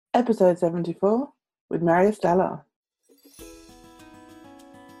Episode 74 with Maria Stella.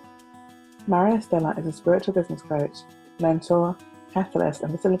 Maria Stella is a spiritual business coach, mentor, catalyst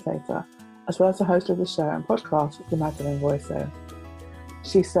and facilitator, as well as the host of the show and podcast, The Magdalene Voice Show.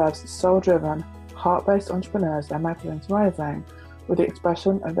 She serves soul-driven, heart-based entrepreneurs their Magdalene's Rising with the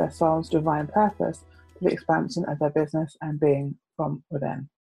expression of their soul's divine purpose to the expansion of their business and being from within.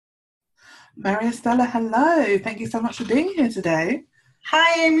 Maria Stella, hello. Thank you so much for being here today.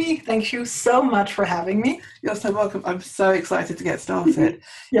 Hi, Amy. Thank you so much for having me. You're so welcome. I'm so excited to get started.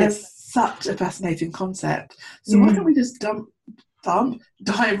 Yes. It's such a fascinating concept. So why don't we just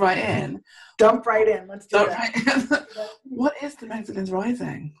dive right in? Jump right in. Let's do that. Right in. What is the Magdalene's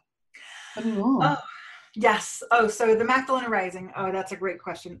Rising? Tell me more. Oh, yes. Oh, so the Magdalene Rising. Oh, that's a great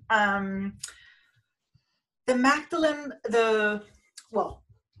question. The Magdalene,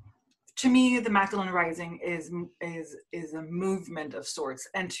 to me, the Magdalene Rising is a movement of sorts.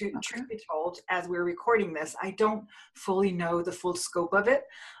 And truth be told, as we're recording this, I don't fully know the full scope of it.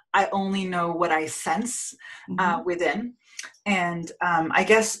 I only know what I sense within. And I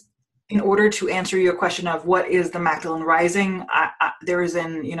guess in order to answer your question of what is the Magdalene Rising, there's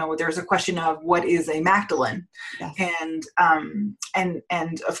a question of what is a Magdalene. Yes.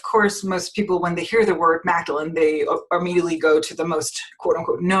 And of course, most people, when they hear the word Magdalene, they immediately go to the most quote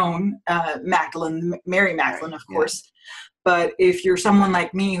unquote known Magdalene, Mary Magdalene, of course. But if you're someone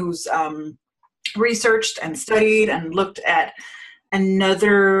like me who's researched and studied and looked at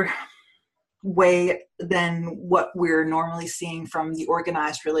another way than what we're normally seeing from the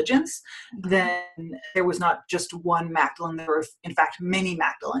organized religions, then there was not just one Magdalene, there were in fact many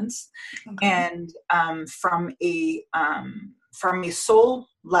Magdalenes. And from a soul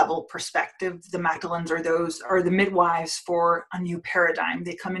level perspective, the Magdalenes are the midwives for a new paradigm.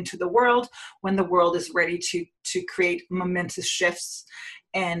 They come into the world when the world is ready to create momentous shifts,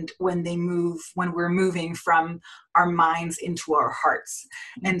 and when we're moving from our minds into our hearts.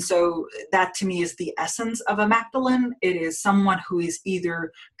 And so that to me is the essence of a Magdalene. It is someone who is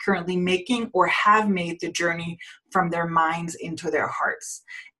either currently making or have made the journey from their minds into their hearts.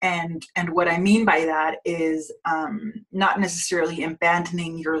 And what I mean by that is not necessarily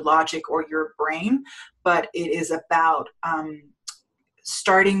abandoning your logic or your brain, but it is about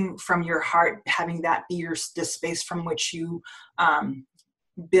starting from your heart, having that be the space from which you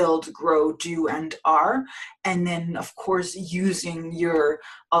build, grow, do, and are, and then of course using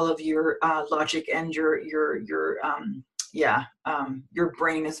all of your logic and your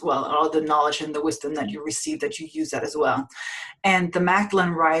brain as well, all the knowledge and the wisdom that you receive, that you use that as well. And the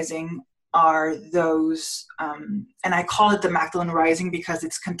Magdalene Rising are those, and I call it the Magdalene Rising because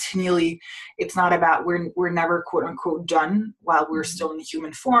it's not about, we're never quote unquote done while we're still in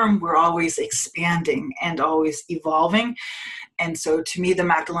human form. We're always expanding and always evolving. And so to me, the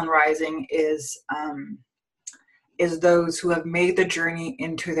Magdalene Rising is those who have made the journey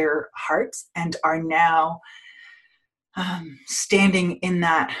into their hearts and are now standing in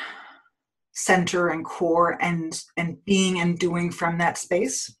that center and core and being and doing from that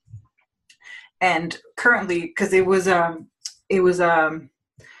space. And currently, because it was a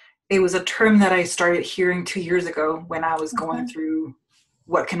term that I started hearing 2 years ago when I was going through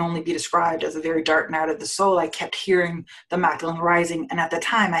what can only be described as a very dark night of the soul. I kept hearing the Magdalene Rising, and at the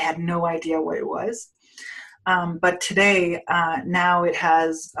time I had no idea what it was. But today, now it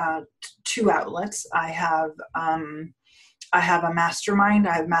has two outlets. I have a mastermind.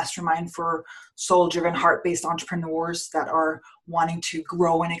 I have mastermind for soul-driven, heart-based entrepreneurs that are wanting to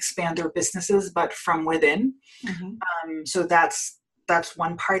grow and expand their businesses, but from within. So that's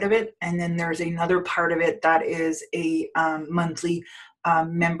one part of it. And then there's another part of it that is a monthly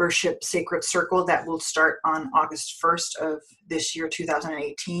membership sacred circle that will start on August 1st of this year,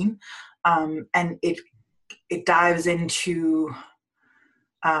 2018. And it dives into,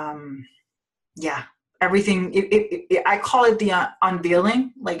 everything. I call it the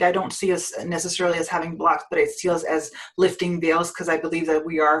unveiling. Like, I don't see us necessarily as having blocks, but I see us as lifting veils, because I believe that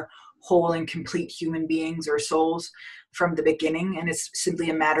we are whole and complete human beings or souls from the beginning, and it's simply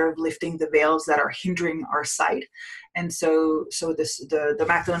a matter of lifting the veils that are hindering our sight. And so the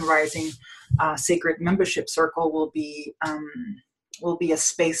Magdalene Rising Sacred Membership Circle will be a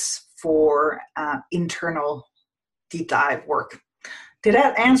space for internal deep dive work. Did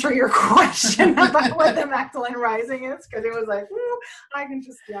that answer your question about what the Magdalene Rising is? Because it was like, I can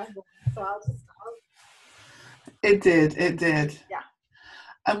just so I'll just stop. It did. Yeah.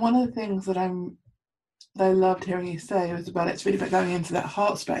 And one of the things that I loved hearing you say was about it's really about going into that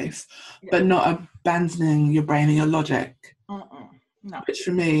heart space, but not abandoning your brain and your logic. No. Which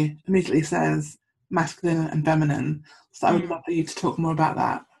for me immediately says masculine and feminine. So I would love for you to talk more about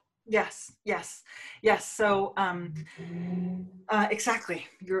that. Yes, yes, yes. So, exactly.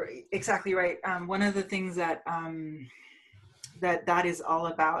 You're exactly right. One of the things that that is all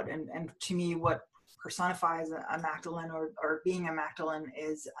about, and to me, what personifies a Magdalene, or being a Magdalene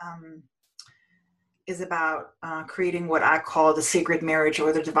is about creating what I call the sacred marriage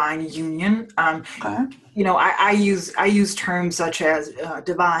or the divine union. Okay. You know, I use terms such as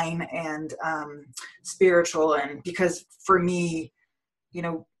divine and spiritual, and because for me, you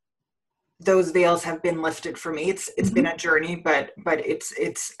know, those veils have been lifted for me. It's been a journey, but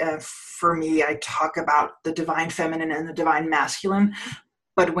it's for me. I talk about the divine feminine and the divine masculine,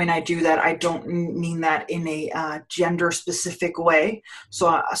 but when I do that, I don't mean that in a gender specific way.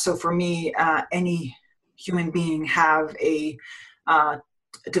 So for me, any human being have a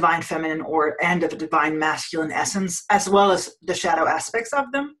divine feminine and a divine masculine essence, as well as the shadow aspects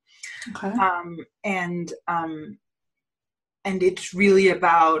of them. Okay. And it's really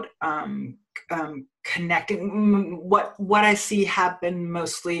about connecting. What I see happen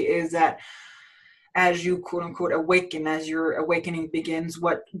mostly is that as you quote unquote awaken, as your awakening begins,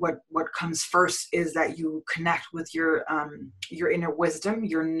 what comes first is that you connect with your inner wisdom,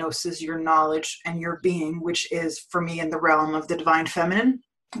 your gnosis, your knowledge, and your being, which is for me in the realm of the divine feminine.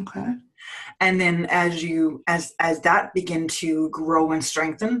 Okay. And then as that begin to grow and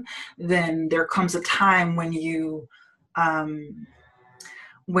strengthen, then there comes a time when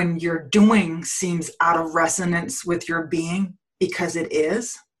when your doing seems out of resonance with your being, because it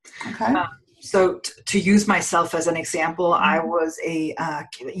is. Okay. So to use myself as an example, I was a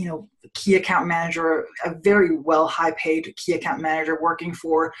key account manager, a very well high paid key account manager working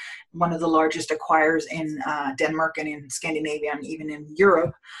for one of the largest acquirers in Denmark and in Scandinavia and even in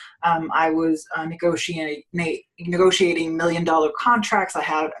Europe. I was negotiating $1 million contracts. I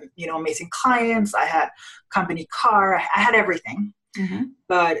had amazing clients. I had company car. I had everything. Mm-hmm.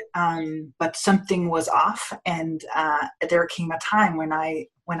 But something was off, and there came a time when I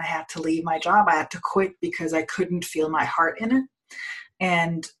had to leave my job. I had to quit because I couldn't feel my heart in it.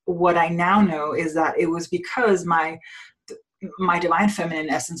 And what I now know is that it was because my divine feminine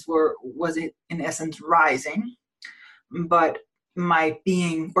essence was in essence rising, but my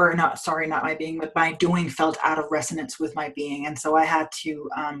being, or not my being, but my doing felt out of resonance with my being, and so I had to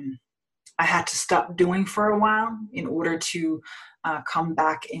stop doing for a while in order to come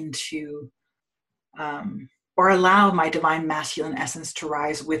back into, or allow my divine masculine essence to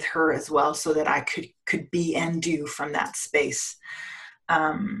rise with her as well, so that I could be and do from that space.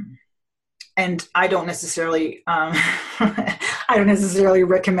 And I don't necessarily,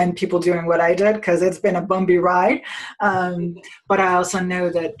 recommend people doing what I did, because it's been a bumpy ride. But I also know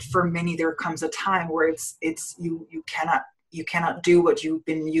that for many, there comes a time where it's you cannot do what you've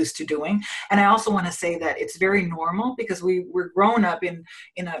been used to doing. And I also want to say that it's very normal, because we're grown up in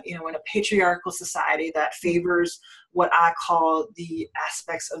a patriarchal society that favors what I call the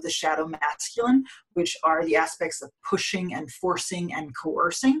aspects of the shadow masculine, which are the aspects of pushing and forcing and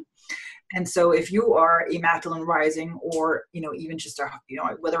coercing. And so if you are a Magdalene rising, or even just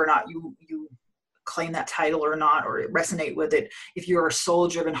whether or not you claim that title or not, or resonate with it, if you're a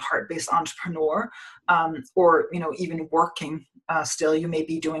soul-driven, heart-based entrepreneur, or even working still, you may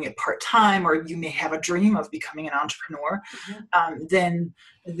be doing it part-time, or you may have a dream of becoming an entrepreneur. Then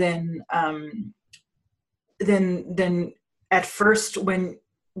at first, when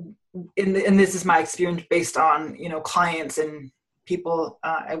and this is my experience based on clients and people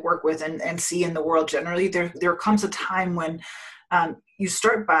I work with and see in the world generally, there comes a time when you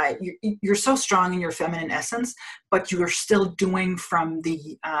start by you're so strong in your feminine essence, but you are still doing from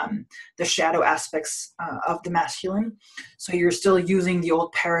the shadow aspects of the masculine. So you're still using the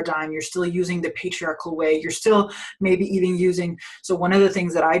old paradigm. You're still using the patriarchal way. You're still maybe even using. So one of the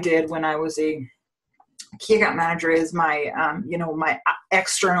things that I did when I was a key account manager is my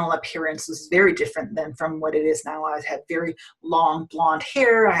external appearance was very different than from what it is now. I had very long blonde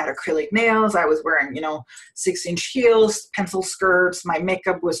hair. I had acrylic nails. I was wearing 6-inch heels, pencil skirts. My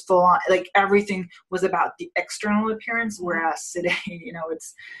makeup was full on. Like, everything was about the external appearance. Whereas today,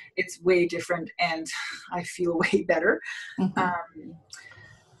 it's way different, and I feel way better. Mm-hmm.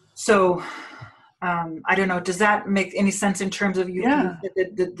 So I don't know. Does that make any sense in terms of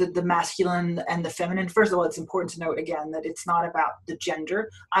the masculine and the feminine? First of all, it's important to note again that it's not about the gender.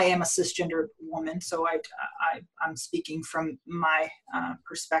 I am a cisgender woman, so I'm speaking from my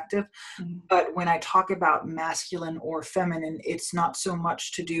perspective. Mm-hmm. But when I talk about masculine or feminine, it's not so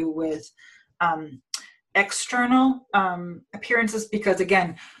much to do with external appearances, because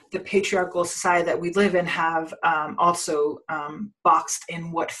again, the patriarchal society that we live in have also boxed in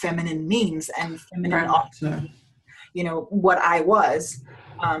what feminine means, and feminine what I was.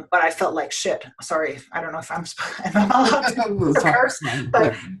 But I felt like shit. Sorry, I don't know if I'm allowed to curse,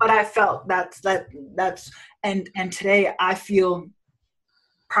 but I felt that's and today I feel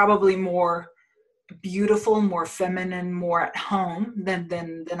probably more beautiful, more feminine, more at home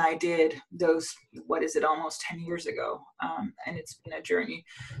than I did those, what is it, almost 10 years ago. And it's been a journey.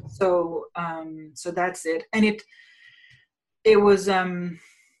 So that's it. And it was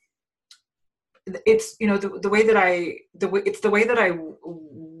it's the way that I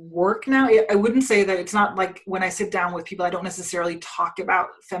work now. I wouldn't say that it's not like when I sit down with people, I don't necessarily talk about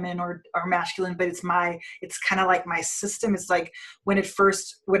feminine or masculine, but it's kind of like my system. It's like when I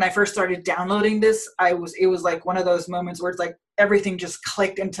first started downloading this, it was like one of those moments where it's like everything just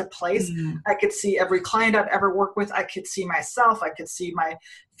clicked into place. Mm-hmm. I could see every client I'd ever worked with. I could see myself. I could see my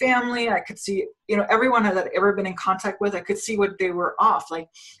family. I could see, everyone that I'd ever been in contact with. I could see what they were off, like,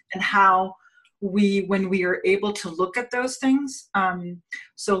 and how when we are able to look at those things.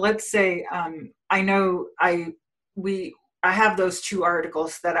 So let's say, I know I have those 2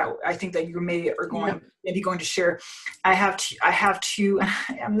 articles that I think that you maybe going to share. I have two.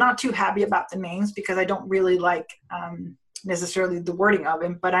 I'm not too happy about the names because I don't really like necessarily the wording of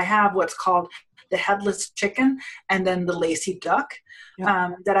them, but I have what's called the headless chicken and then the lazy duck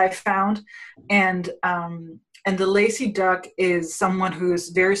that I found. And the lazy duck is someone who is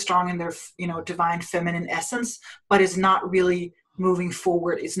very strong in their, divine feminine essence, but is not really moving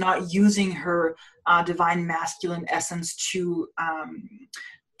forward, is not using her divine masculine essence to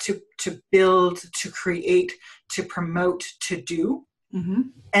build, to create, to promote, to do. Mm-hmm.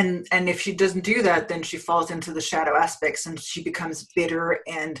 And if she doesn't do that, then she falls into the shadow aspects and she becomes bitter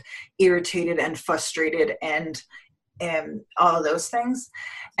and irritated and frustrated and all of those things.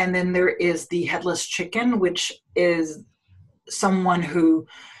 And then there is the headless chicken, which is someone who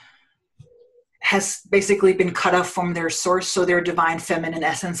has basically been cut off from their source. So their divine feminine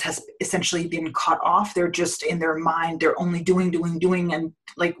essence has essentially been cut off. They're just in their mind. They're only doing, and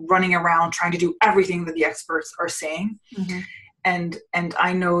like running around trying to do everything that the experts are saying. Mm-hmm. And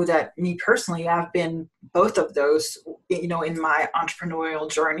I know that me personally, I've been both of those, in my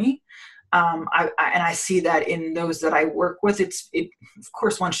entrepreneurial journey. I see that in those that I work with. It of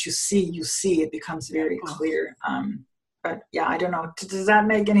course, once you see, it becomes very clear. But yeah, I don't know. Does that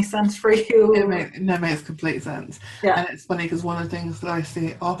make any sense for you? It makes complete sense. Yeah. And it's funny because one of the things that I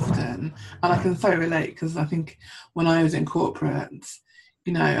see often, and I can so relate, because I think when I was in corporates,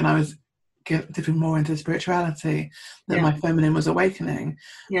 and I was dipping more into spirituality, that my feminine was awakening.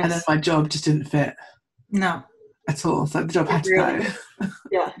 Yes. And then my job just didn't fit. No. At all. So the job had to go.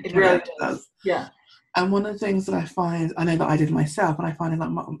 Yeah, it really does. Yeah. And one of the things that I find, I know that I did myself, and I find in a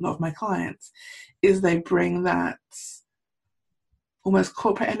lot of my clients, is they bring that almost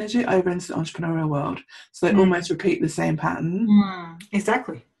corporate energy over into the entrepreneurial world. So they almost repeat the same pattern.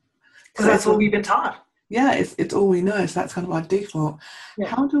 Exactly. Because that's what we've been taught. Yeah, it's all we know. So that's kind of our default. Yeah.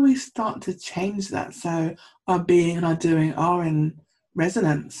 How do we start to change that so our being and our doing are in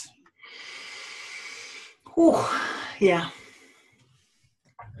resonance? Oh, yeah.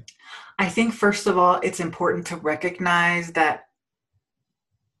 I think first of all, it's important to recognize that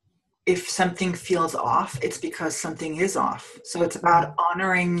if something feels off, it's because something is off. So it's about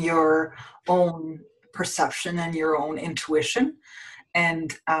honoring your own perception and your own intuition,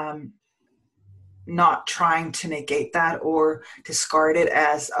 and not trying to negate that or discard it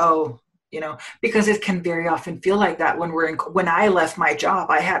as, because it can very often feel like that when I left my job.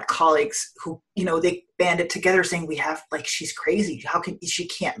 I had colleagues who, they banded together saying, she's crazy. She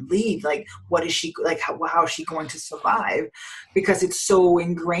can't leave? Like, what is she, like, how is she going to survive? Because it's so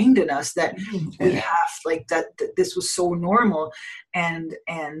ingrained in us that we have, like, that this was so normal. And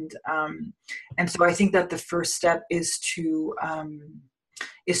so I think that the first step is to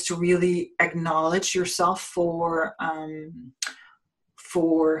really acknowledge yourself for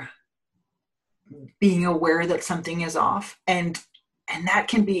being aware that something is off. And that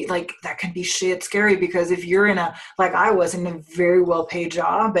can be shit scary, because if you're like I was in a very well paid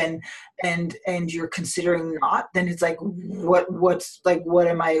job and you're considering not, then it's like, what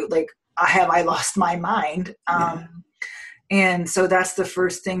am I, like, have I lost my mind? And so that's the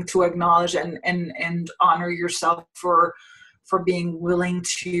first thing, to acknowledge and honor yourself for being willing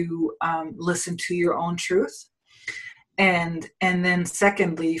to listen to your own truth. And then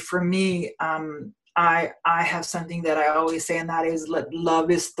secondly, for me, I have something that I always say, and that is,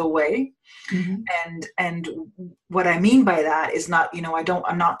 love is the way. Mm-hmm. And what I mean by that is not,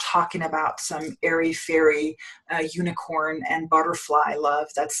 I'm not talking about some airy fairy unicorn and butterfly love.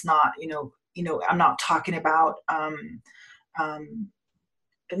 That's not, I'm not talking about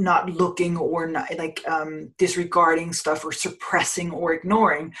not looking or not like disregarding stuff or suppressing or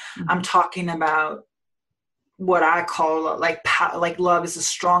ignoring. I'm talking about what I call like love is the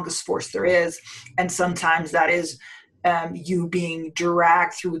strongest force there is, and sometimes that is you being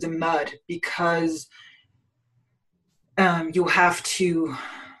dragged through the mud because you have to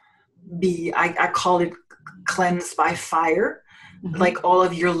be, I call it cleansed by fire. Like all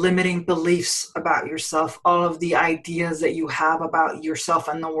of your limiting beliefs about yourself, all of the ideas that you have about yourself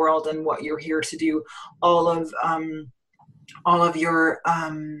and the world and what you're here to do, all of your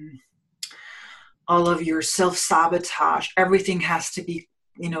self-sabotage, everything has to be,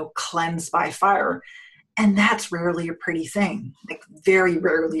 cleansed by fire. And that's rarely a pretty thing, like very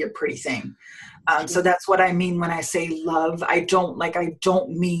rarely a pretty thing. So that's what I mean when I say love. I don't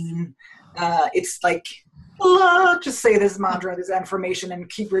mean it's like, just say this mantra, this affirmation, and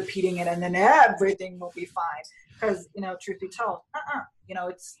keep repeating it, and then everything will be fine. Because truth be told, I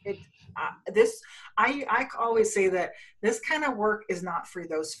always say that this kind of work is not for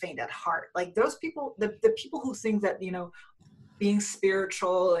those faint at heart. Like those people, the people who think that being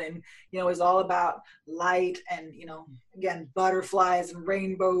spiritual and is all about light and again butterflies and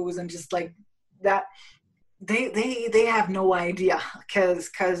rainbows and just like that. They have no idea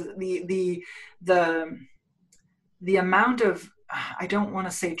because the amount of, I don't want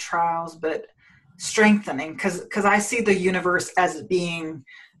to say trials, but strengthening, because I see the universe as being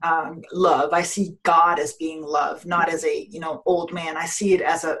love. I see God as being love, not as a old man. I see it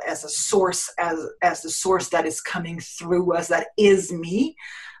as a source, as the source that is coming through us, that is me,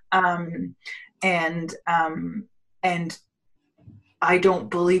 and I don't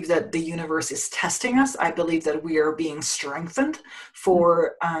believe that the universe is testing us. I believe that we are being strengthened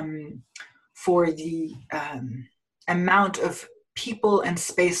for the amount of people and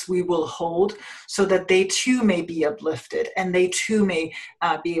space we will hold, so that they too may be uplifted and they too may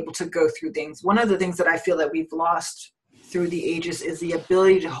be able to go through things. One of the things that I feel that we've lost through the ages is the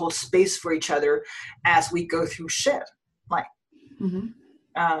ability to hold space for each other as we go through shit. Like,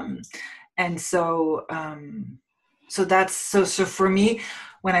 and so that's so for me,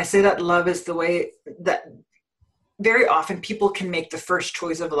 when I say that love is the way, that very often people can make the first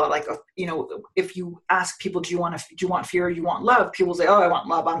choice of love. Like, if you ask people, do you want fear or you want love? People say, oh, I want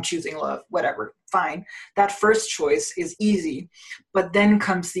love. I'm choosing love, whatever. Fine. That first choice is easy. But then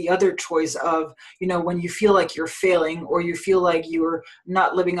comes the other choice of, when you feel like you're failing, or you feel like you're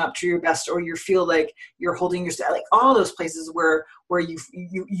not living up to your best, or you feel like you're holding yourself, like all those places where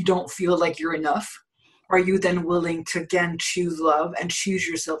you don't feel like you're enough. Are you then willing to again choose love and choose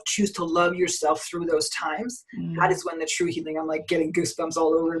yourself, choose to love yourself through those times? That is when the true healing, I'm like getting goosebumps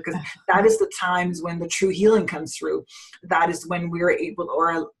all over, because that is the times when the true healing comes through. That is when we're able,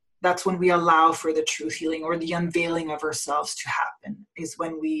 or that's when we allow for the true healing or the unveiling of ourselves to happen, is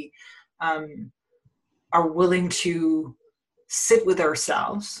when we are willing to sit with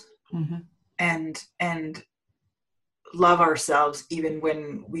ourselves and love ourselves even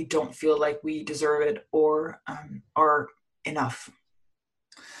when we don't feel like we deserve it or are enough.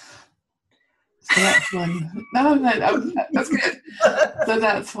 So that's when that's good. So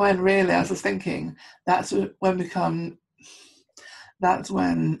that's when, really, as I was thinking, that's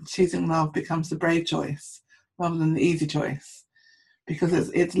when choosing love becomes the brave choice rather than the easy choice, because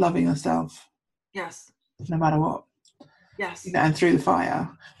it's loving yourself. Yes. No matter what. Yes. And through the fire,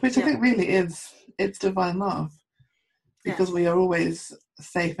 which I think really it's divine love. Because we are always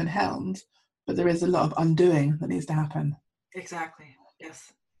safe and held, but there is a lot of undoing that needs to happen. Exactly.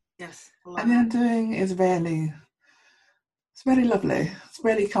 Yes. And the undoing is really lovely. It's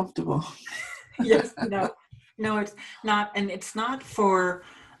really comfortable. Yes. No, it's not. And it's not for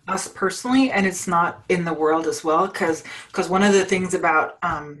us personally, and it's not in the world as well. Because one of the things about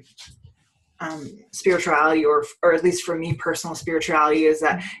spirituality, or at least for me, personal spirituality, is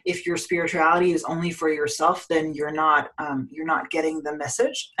that if your spirituality is only for yourself, then you're not getting the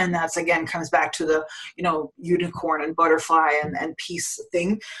message. And that's, again, comes back to the unicorn and butterfly and peace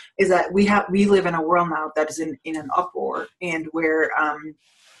thing, is that we live in a world now that is in an uproar, and where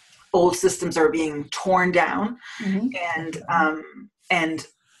old systems are being torn down, and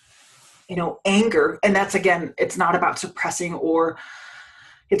anger. And that's, again, it's not about suppressing, or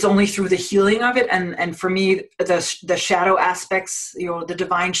it's only through the healing of it. And for me, the shadow aspects, the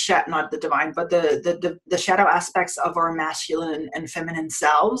divine not the divine, but the shadow aspects of our masculine and feminine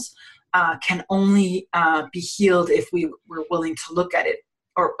selves can only be healed if we were willing to look at it,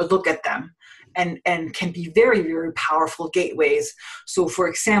 or look at them, and can be very, very powerful gateways. So, for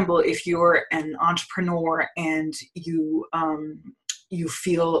example, if you're an entrepreneur and you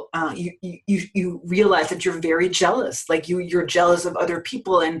feel you realize that you're very jealous, like you're jealous of other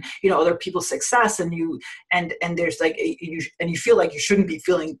people and other people's success, and there's like you feel like you shouldn't be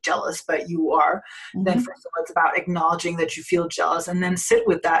feeling jealous, but you are. Mm-hmm. Then first of all, it's about acknowledging that you feel jealous, and then sit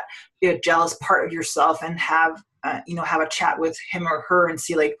with that jealous part of yourself and have a chat with him or her and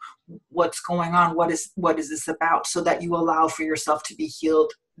see like what's going on, what is this about, so that you allow for yourself to be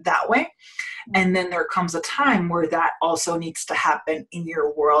healed that way. And then there comes a time where that also needs to happen in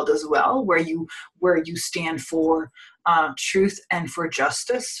your world as well, where you stand for truth and for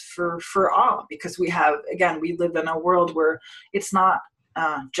justice for all, because we live in a world where it's not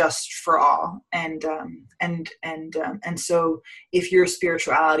just for all, and so if your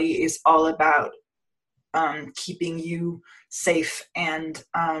spirituality is all about keeping you safe and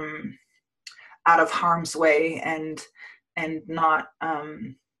out of harm's way, and not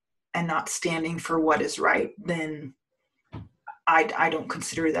standing for what is right, then I don't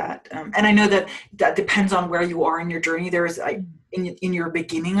consider that. And I know that depends on where you are in your journey. There is in your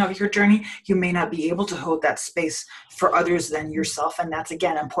beginning of your journey, you may not be able to hold that space for others than yourself, and that's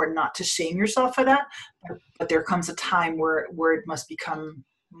again important, not to shame yourself for that. But there comes a time where it must become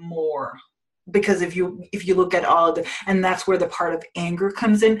more. Because if you look at all of and that's where the part of anger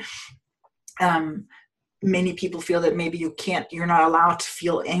comes in. Many people feel that maybe you're not allowed to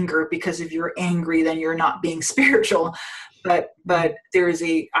feel anger, because if you're angry, then you're not being spiritual. But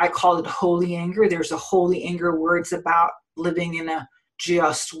I call it holy anger. There's a holy anger where it's about living in a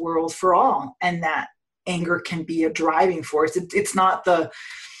just world for all. And that anger can be a driving force. It's not the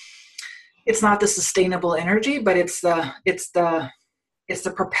sustainable energy, but it's the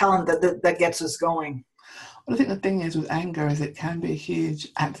propellant that gets us going. Well, I think the thing is with anger is it can be a huge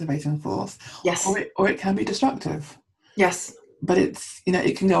activating force. Yes. Or it can be destructive. Yes. But it's,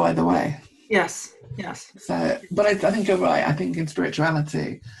 it can go either way. Yes. Yes. So, but I think you're right. I think in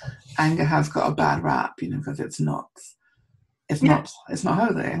spirituality, anger has got a bad rap, because it's not holy.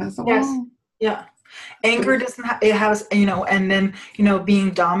 And it's like, yes. Well, yeah. Anger doesn't it has, and then, being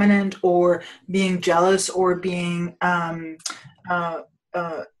dominant or being jealous or being,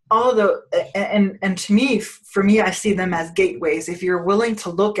 all of the, and to me, for me, I see them as gateways. If you're willing to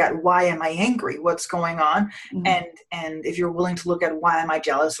look at why am I angry, what's going on, mm-hmm. and if you're willing to look at why am I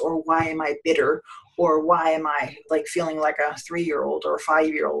jealous, or why am I bitter, or why am I like feeling like a 3-year-old or a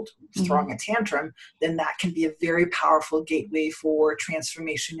 5-year-old throwing mm-hmm. a tantrum, then that can be a very powerful gateway for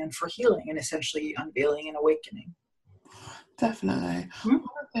transformation and for healing, and essentially unveiling and awakening. Definitely. Mm-hmm. One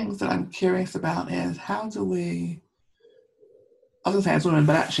of the things that I'm curious about is how do we, I was going to say as women,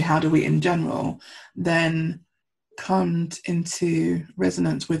 but actually how do we in general then come into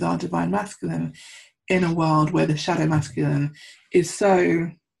resonance with our divine masculine in a world where the shadow masculine is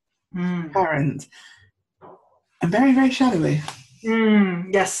so apparent and very, very shadowy?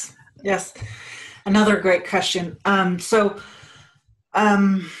 Yes. Another great question. So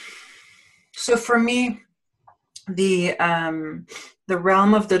for me, the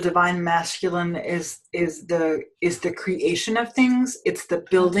realm of the divine masculine is the creation of things. It's the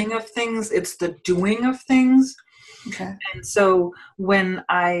building of things. It's the doing of things. Okay. And so when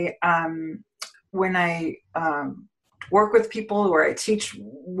I work with people or I teach,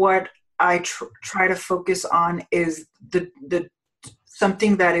 what I try to focus on is the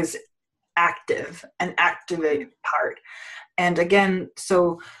something that is active, an activated part. And again,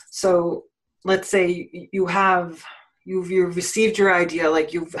 so let's say you've received your idea,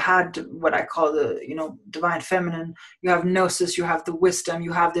 like you've had what I call the divine feminine, you have gnosis, you have the wisdom,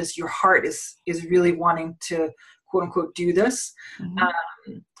 you have this, your heart is really wanting to quote unquote do this.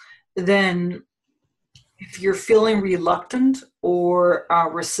 Mm-hmm. Then if you're feeling reluctant or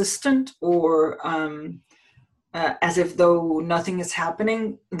resistant or as if though nothing is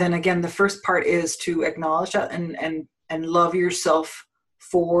happening, then again the first part is to acknowledge that and love yourself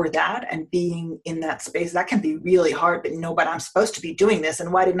for that and being in that space. That can be really hard, but I'm supposed to be doing this,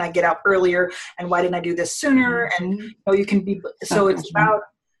 and why didn't I get up earlier, and why didn't I do this sooner? Mm-hmm. And you can be so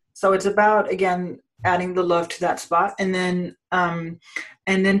it's about again adding the love to that spot, and then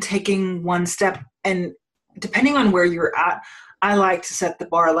taking one step, and depending on where you're at, I like to set the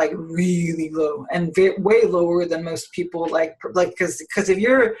bar like really low and way lower than most people like because if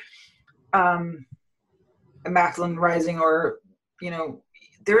you're Immaculate Rising or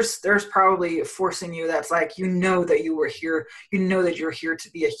there's probably forcing you that's like, that you were here, that you're here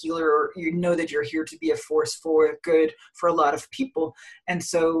to be a healer, or that you're here to be a force for good for a lot of people. And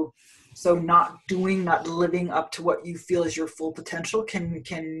so not living up to what you feel is your full potential can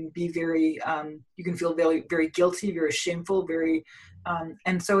be very, you can feel very, very guilty, very shameful, very,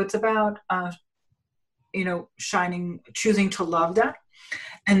 and so it's about, choosing to love that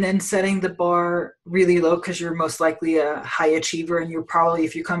and then setting the bar really low, because you're most likely a high achiever, and you're probably,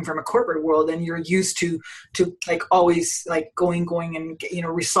 if you come from a corporate world, and you're used to like always like going and, you know,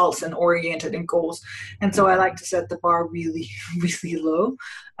 results and oriented and goals. And so I like to set the bar really, really low.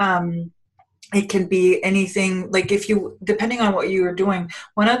 It can be anything, like if you, depending on what you are doing.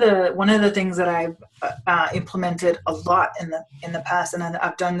 One of the things that I've implemented a lot in the past, and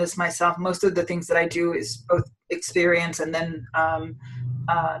I've done this myself. Most of the things that I do is both experience and then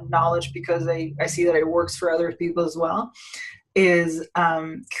knowledge, because I see that it works for other people as well, is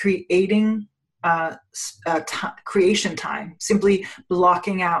creating creation time, simply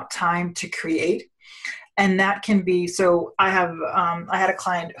blocking out time to create. And that can be, so I had a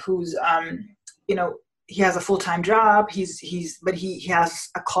client who's, you know, he has a full-time job, but he has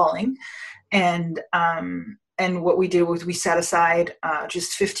a calling. And what we did was we set aside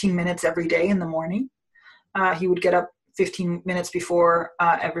just 15 minutes every day in the morning. He would get up 15 minutes before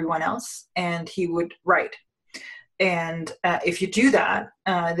everyone else, and he would write. And if you do that,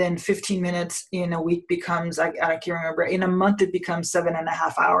 then 15 minutes in a week becomes, I can't remember, in a month it becomes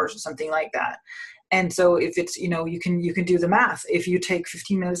 7.5 hours or something like that. And so if it's, you know, you can do the math. If you take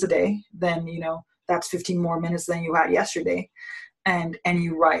 15 minutes a day, then, you know, that's 15 more minutes than you had yesterday. And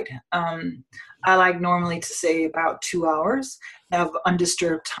you write. I like normally to say about 2 hours of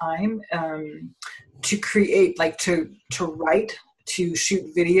undisturbed time to create, like to write, to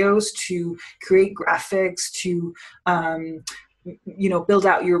shoot videos, to create graphics, to, you know, build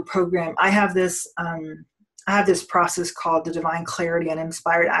out your program. I have this process called the Divine Clarity and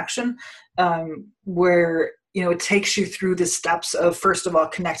Inspired Action, where, you know, it takes you through the steps of, first of all,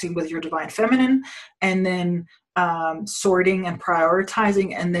 connecting with your divine feminine, and then sorting and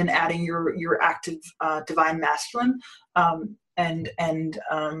prioritizing, and then adding your active divine masculine,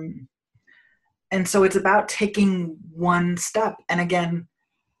 and so it's about taking one step. And again,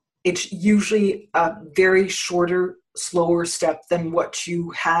 it's usually a very shorter, slower step than what you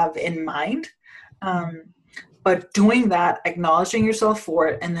have in mind. But doing that, acknowledging yourself for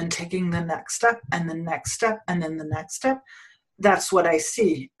it, and then taking the next step, and the next step, and then the next step. That's what I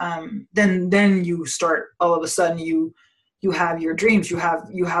see. Then you start, all of a sudden you have your dreams. You have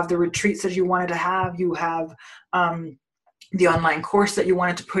the retreats that you wanted to have. You have the online course that you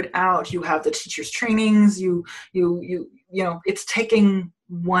wanted to put out. You have the teachers trainings. You know, it's taking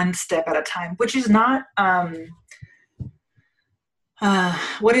one step at a time, which is not,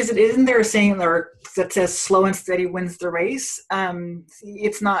 what is it? Isn't there a saying that says slow and steady wins the race?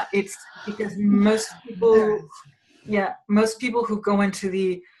 It's not, it's because most people who go into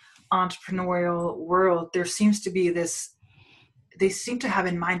the entrepreneurial world, there seems to be this, they seem to have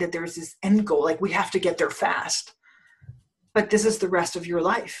in mind that there's this end goal, like we have to get there fast. But this is the rest of your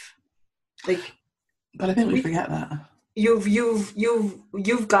life. Like, but I think we forget that. You've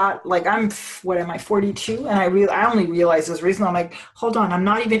got, like, what am I, 42? And I only realized this recently. I'm like, hold on, I'm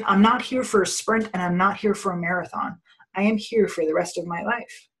not here for a sprint, and I'm not here for a marathon. I am here for the rest of my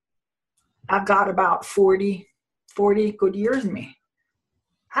life. I've got about 40 good years in me.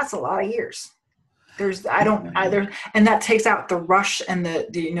 That's a lot of years. And that takes out the rush and the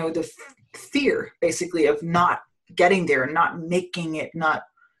you know, the fear, basically, of not getting there, not making it,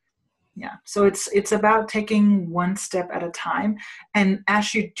 so it's about taking one step at a time. And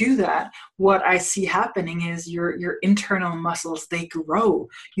as you do that, what I see happening is your internal muscles, they grow,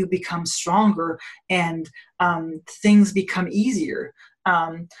 you become stronger, and things become easier.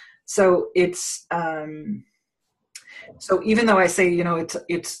 So it's so even though I say, you know,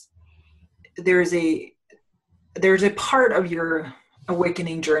 it's there's a part of your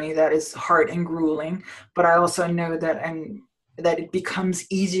awakening journey that is hard and grueling, but I also know that it becomes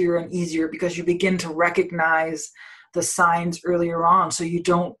easier and easier because you begin to recognize the signs earlier on, so you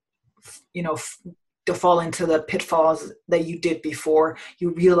don't, you know, to fall into the pitfalls that you did before.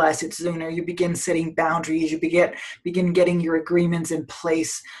 You realize it sooner. You begin setting boundaries. You begin getting your agreements in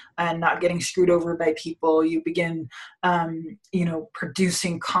place and not getting screwed over by people. You begin, you know,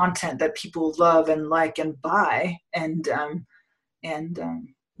 producing content that people love and like and buy.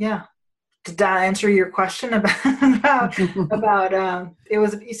 Did that answer your question about it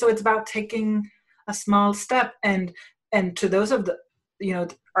was, so it's about taking a small step, and to those of the, you know,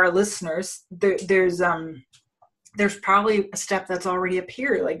 our listeners, there's probably a step that's already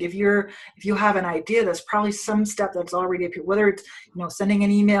appeared. Like if you have an idea, there's probably some step that's already appeared, whether it's, you know, sending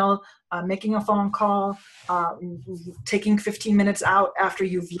an email, making a phone call, taking 15 minutes out after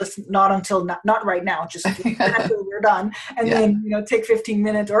you've listened, not right now, just after we're done. And then, you know, take 15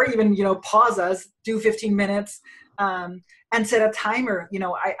 minutes, or even, you know, pause us, do 15 minutes, and set a timer.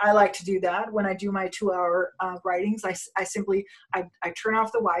 I like to do that when I do my 2-hour writings. I simply turn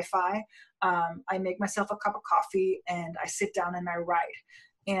off the Wi-Fi. I make myself a cup of coffee and I sit down and I write.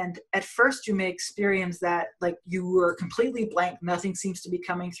 And at first you may experience that like you were completely blank. Nothing seems to be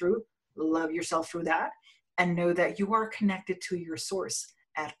coming through. Love yourself through that and know that you are connected to your source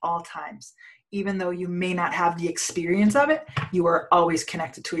at all times. Even though you may not have the experience of it, you are always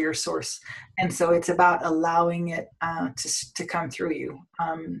connected to your source. And so it's about allowing it to come through you.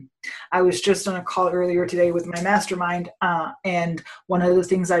 I was just on a call earlier today with my mastermind, and one of the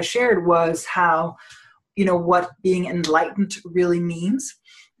things I shared was how, what being enlightened really means.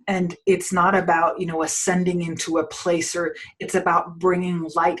 And it's not about, ascending into a place, or it's about bringing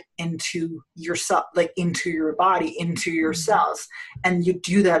light into yourself, like into your body, into your cells. And you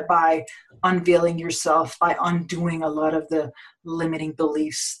do that by unveiling yourself, by undoing a lot of the limiting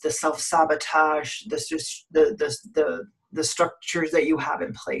beliefs, the self-sabotage, the structures that you have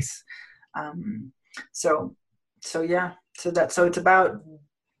in place. So it's about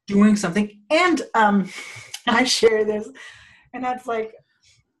doing something. And I share this, and that's like,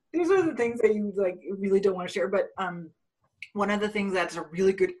 these are the things that you like really don't want to share. But one of the things that's a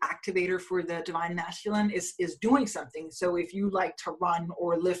really good activator for the divine masculine is doing something. So if you like to run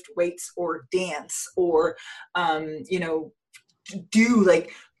or lift weights or dance or, do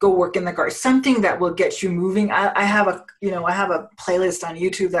like go work in the car, something that will get you moving. I have a playlist on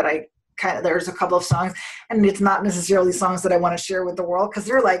YouTube that there's a couple of songs, and it's not necessarily songs that I want to share with the world because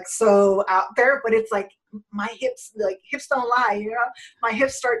they're like so out there, but it's like my hips don't lie, my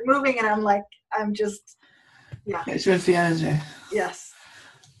hips start moving and I'm just, yeah. It's just the energy. Yes.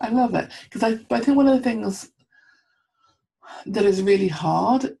 I love it. Because I think one of the things that is really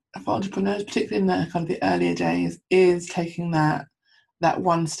hard for entrepreneurs, particularly in the kind of the earlier days, is taking that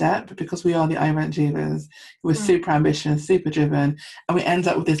one step, because we are the overachievers. We're super ambitious, super driven, and we end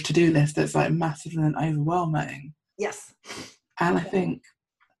up with this to-do list that's like massive and overwhelming. Yes. And I think,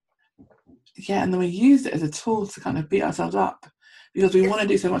 and then we use it as a tool to kind of beat ourselves up because we want to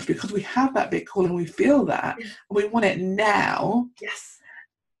do so much, because we have that big call and we feel that and we want it now. Yes.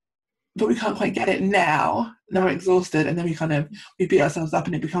 But we can't quite get it now. Then we're exhausted, and then we beat ourselves up,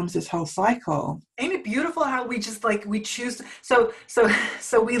 and it becomes this whole cycle. Ain't it beautiful how we just we choose? So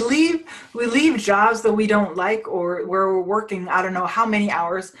we leave jobs that we don't like, or where we're working, I don't know how many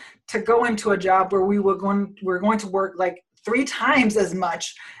hours, to go into a job where we're going to work like 3 times as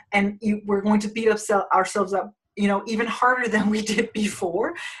much, and we're going to beat ourselves up, even harder than we did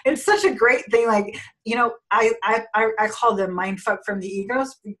before. It's such a great thing. I call them mind fuck from the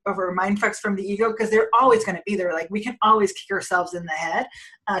egos, or mind fucks from the ego, because they're always going to be there. Like, we can always kick ourselves in the head,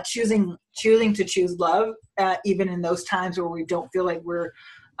 choosing to choose love, even in those times where we don't feel like we're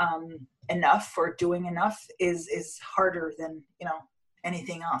enough or doing enough is harder than,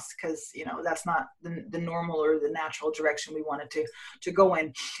 anything else, because that's not the normal or the natural direction we wanted to go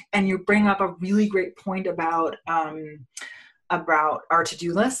in. And you bring up a really great point about our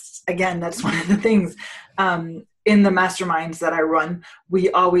to-do lists. Again, that's one of the things in the masterminds that I run, we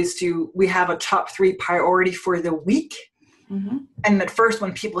have a top 3 priority for the week. Mm-hmm. And at first,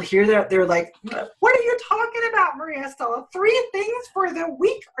 when people hear that, they're like, what are you talking about, Maria Stella? 3 things for the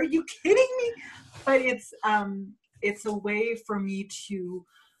week? Are you kidding me? But it's a way for me to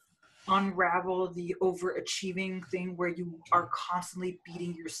unravel the overachieving thing, where you are constantly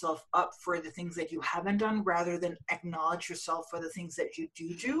beating yourself up for the things that you haven't done, rather than acknowledge yourself for the things that you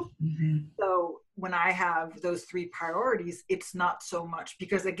do. Mm-hmm. So when I have those 3 priorities, it's not so much,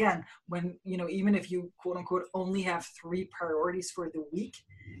 because again, when, even if you quote unquote only have 3 priorities for the week,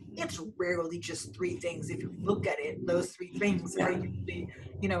 it's rarely just 3 things. If you look at it, those 3 things are usually,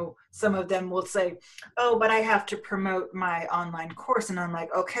 some of them will say, oh, but I have to promote my online course. And I'm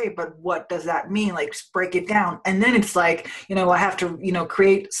like, okay, but what does that mean? Like, just break it down. And then it's like, I have to,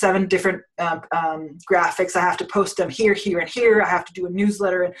 create 7 different graphics. I have to post them here, here, and here. I have to do a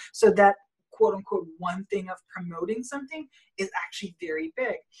newsletter. And so that quote unquote one thing of promoting something is actually very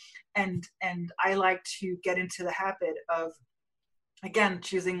big. And I like to get into the habit of, again,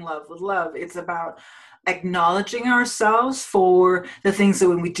 choosing love with love. It's about acknowledging ourselves for the things that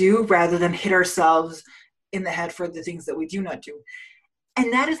we do, rather than hit ourselves in the head for the things that we do not do.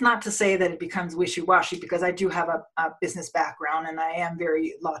 And that is not to say that it becomes wishy-washy, because I do have a business background, and I am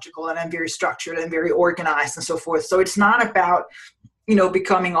very logical, and I'm very structured and very organized and so forth. So it's not about,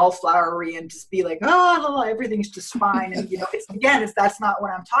 becoming all flowery and just be like, oh, everything's just fine. And, that's not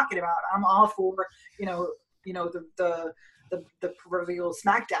what I'm talking about. I'm all for, the proverbial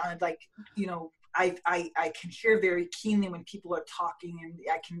smackdown, and I can hear very keenly when people are talking, and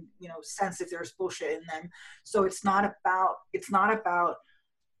I can, sense if there's bullshit in them. So it's not about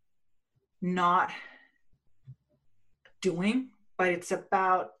not doing, but it's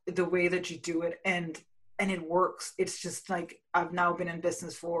about the way that you do it, and it works. It's just like, I've now been in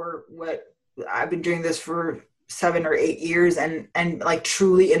business for I've been doing this for 7 or 8 years, and like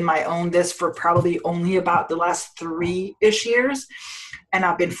truly in my own this for probably only about the last 3-ish years. And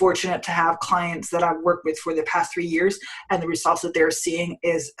I've been fortunate to have clients that I've worked with for the past 3 years, and the results that they're seeing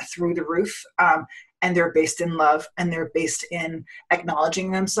is through the roof. And they're based in love, and they're based in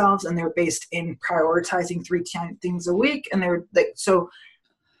acknowledging themselves, and they're based in prioritizing 3 things a week. And they're like, so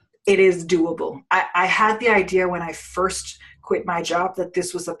it is doable. I had the idea when I first quit my job that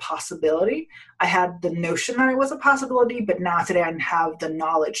this was a possibility. I had the notion that it was a possibility, but now today I have the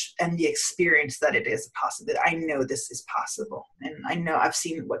knowledge and the experience that it is a possibility. I know this is possible, and I know I've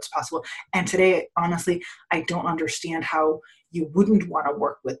seen what's possible. And today, honestly, I don't understand how you wouldn't want to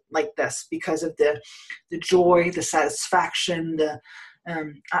work with like this, because of the joy, the satisfaction,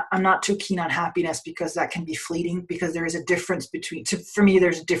 I'm not too keen on happiness, because that can be fleeting, because there is a difference between, for me,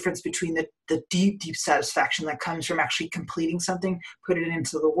 there's a difference between the deep satisfaction that comes from actually completing something, putting it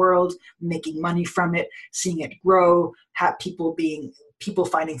into the world, making money from it, seeing it grow, have people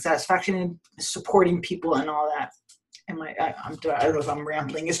finding satisfaction in supporting people and all that. I don't know if I'm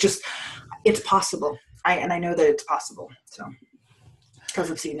rambling. It's just, it's possible. I know that it's possible. So, because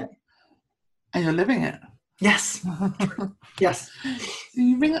I've seen it. And you're living it. Yes. Yes. So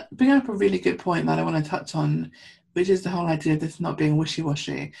you bring up a really good point that I want to touch on, which is the whole idea of this not being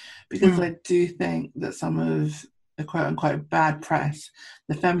wishy-washy, because I do think that some of the quote-unquote bad press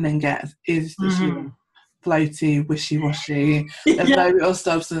the feminine gets is that she's floaty, wishy-washy, there's no real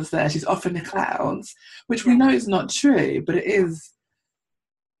substance there, she's off in the clouds, which we know is not true, but it is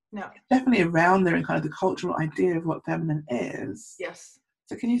definitely around there in kind of the cultural idea of what feminine is. Yes.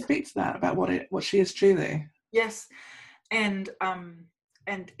 So can you speak to that, about what she is truly? Yes. And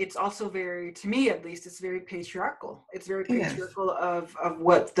it's also very, to me at least, it's very patriarchal. It's very patriarchal of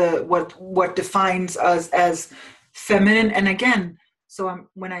what defines us as feminine. And again, so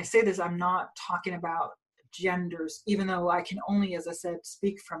when I say this, I'm not talking about genders, even though I can only, as I said,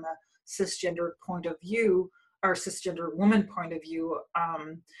 speak from a cisgender point of view, or cisgender woman point of view.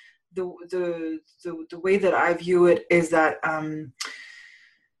 The way that I view it is that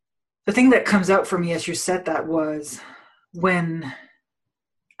the thing that comes out for me as you said that was when,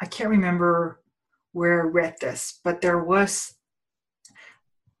 I can't remember where I read this, but there was,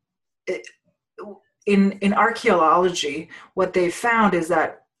 in archaeology, what they found is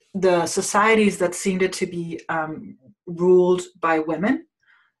that the societies that seemed to be ruled by women,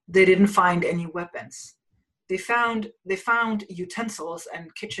 they didn't find any weapons. They found utensils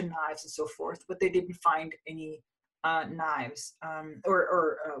and kitchen knives and so forth, but they didn't find any knives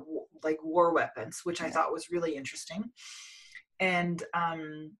or like war weapons, which I thought was really interesting. And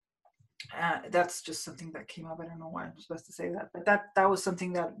that's just something that came up. I don't know why I'm supposed to say that, but that was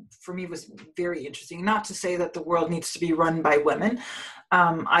something that for me was very interesting. Not to say that the world needs to be run by women.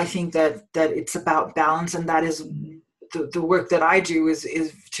 I think that it's about balance, and that is the work that I do is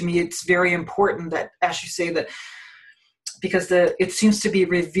to me, it's very important that, as you say, that because it seems to be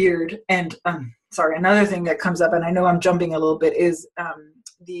revered. And sorry, another thing that comes up, and I know I'm jumping a little bit, is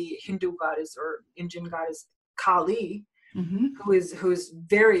the Hindu goddess or Indian goddess Kali, who is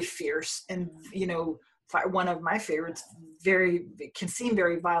very fierce, and one of my favorites. Can seem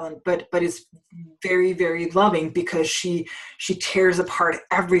very violent, but is very, very loving, because she tears apart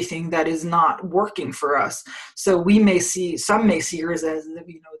everything that is not working for us. So some may see her as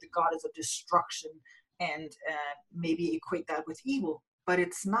the goddess of destruction, and maybe equate that with evil, but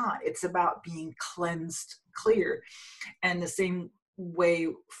it's not. It's about being cleansed clear. And the same way,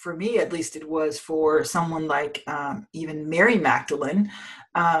 for me at least, it was for someone like even Mary Magdalene.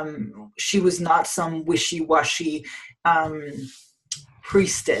 She was not some wishy-washy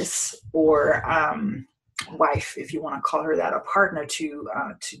priestess or wife, if you want to call her that, a partner to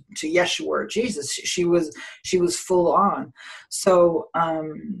Yeshua or Jesus. She was full on. So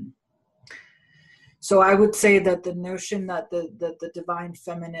I would say that the notion that the divine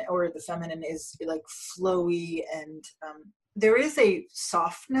feminine or the feminine is like flowy, and there is a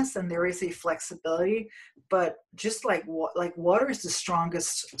softness and there is a flexibility, but just like water is the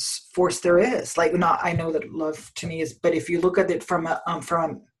strongest force there is. I know that love to me is, but if you look at it from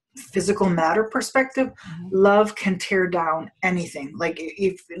physical matter perspective, love can tear down anything. Like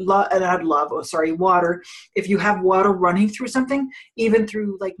if water, if you have water running through something, even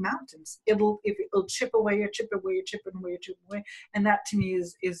through like mountains, it'll chip away, and that to me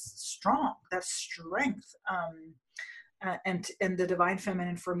is strong. That's strength. And the divine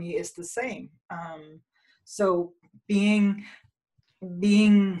feminine for me is the same. So being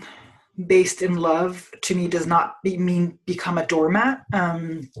based in love to me does not mean become a doormat.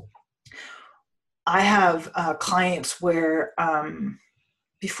 I have clients where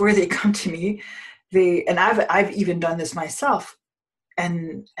before they come to me, I've even done this myself,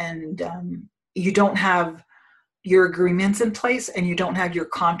 and you don't have your agreements in place and you don't have your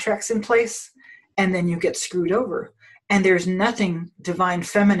contracts in place, and then you get screwed over. And there's nothing divine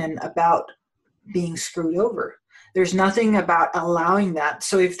feminine about being screwed over. There's nothing about allowing that.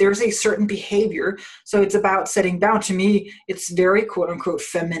 So if there's a certain behavior, so it's about setting boundaries. To me, it's very quote unquote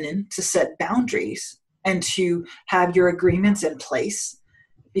feminine to set boundaries and to have your agreements in place,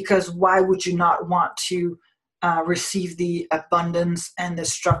 because why would you not want to receive the abundance and the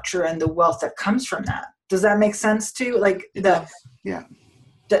structure and the wealth that comes from that? Does that make sense too? Like yeah.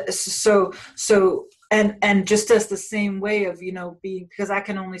 So and just as the same way of, being, because I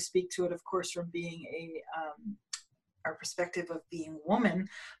can only speak to it, of course, from being our perspective of being woman,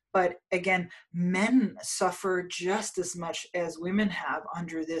 but again, men suffer just as much as women have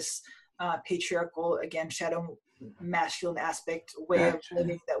under this patriarchal, again, shadow masculine aspect way of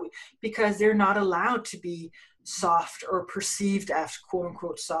living because they're not allowed to be soft or perceived as quote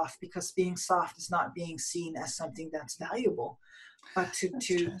unquote soft, because being soft is not being seen as something that's valuable. But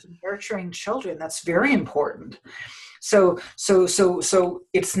to nurturing children, that's very important. So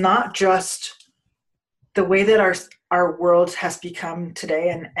it's not just the way that our world has become today,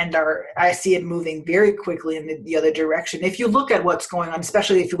 and I see it moving very quickly in the other direction. If you look at what's going on,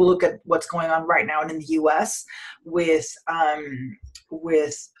 especially if you look at what's going on right now in the U.S. with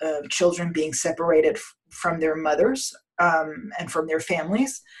children being separated from their mothers and from their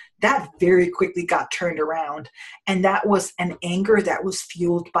families, that very quickly got turned around. And that was an anger that was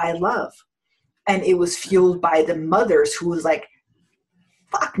fueled by love. And it was fueled by the mothers who was like,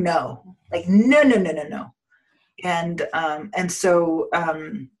 fuck no. Like, no. And so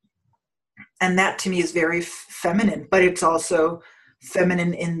that to me is very feminine, but it's also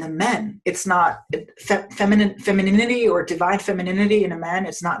feminine in the men. It's not femininity or divine femininity in a man.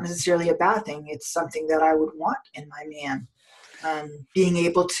 It's not necessarily a bad thing. It's something that I would want in my man. Being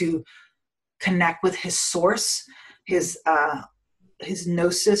able to connect with his source, his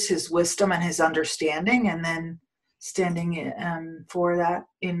gnosis, his wisdom, and his understanding, and then standing for that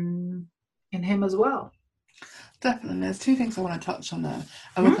in him as well. Definitely. There's two things I want to touch on there.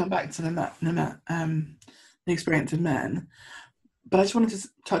 And we'll come back to the experience of men. But I just wanted to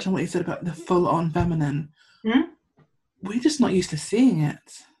touch on what you said about the full-on feminine. We're just not used to seeing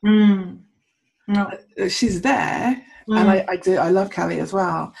it. No. She's there. And I love Kelly as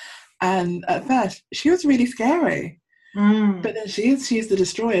well. And at first, she was really scary. But then she's the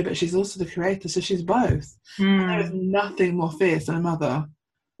destroyer, but she's also the creator, so she's both. And there is nothing more fierce than a mother.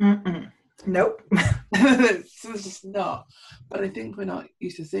 Nope. It's just not. But I think we're not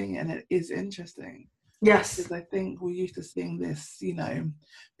used to seeing it, and it is interesting. Yes. Because I think we're used to seeing this,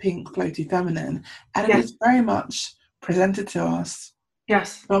 pink, floaty feminine. And it is very much presented to us.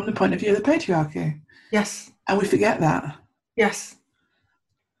 Yes. From the point of view of the patriarchy. Yes. And we forget that. Yes.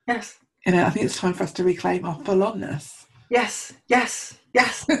 Yes. I think it's time for us to reclaim our full-onness. Yes. Yes.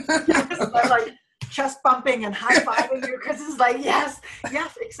 Yes. Yes. I'm like chest bumping and high-fiving you, because it's like, yes,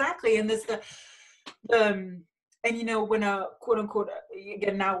 exactly. And this and when a quote unquote,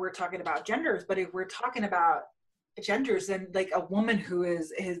 again, now we're talking about genders, but if we're talking about genders, then like a woman who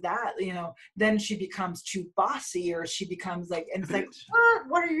is that, then she becomes too bossy, or she becomes like, and it's like,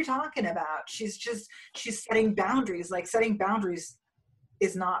 what are you talking about? She's setting boundaries. Like, setting boundaries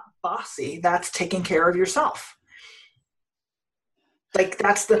is not bossy. That's taking care of yourself. Like,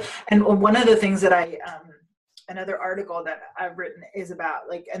 and one of the things that another article that I've written is about,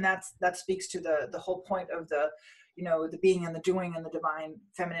 like, and that speaks to the whole point of the being and the doing and the divine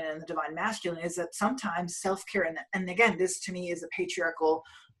feminine and the divine masculine, is that sometimes self-care, and again, this to me is a patriarchal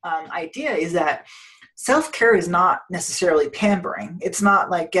idea, is that self-care is not necessarily pampering. It's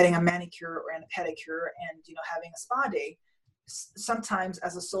not like getting a manicure or a pedicure and having a spa day. Sometimes,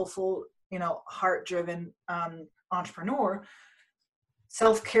 as a soulful, heart-driven entrepreneur,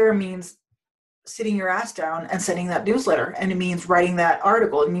 self-care means sitting your ass down and sending that newsletter. And it means writing that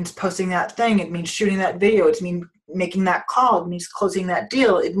article. It means posting that thing. It means shooting that video. It means making that call. It means closing that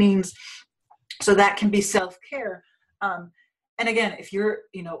deal. It means, so that can be self-care. and again, if you're,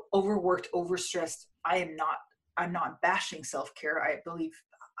 overworked, overstressed, I'm not bashing self-care. I believe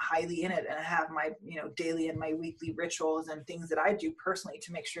highly in it, and I have my, daily and my weekly rituals and things that I do personally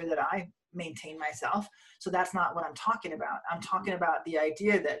to make sure that I maintain myself. So that's not what I'm talking about. I'm talking about the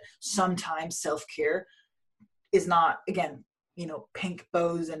idea that sometimes self-care is not, again, pink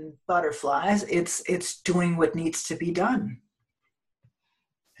bows and butterflies. It's doing what needs to be done.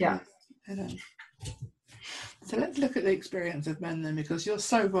 Yeah. So let's look at the experience of men then, because you're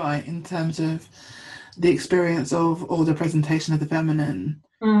so right in terms of the experience of, or the presentation of the feminine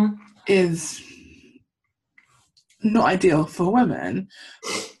is not ideal for women.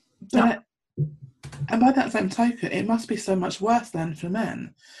 But and by that same token, it must be so much worse than for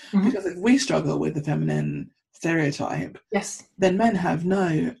men. Because if we struggle with the feminine stereotype, yes, then men have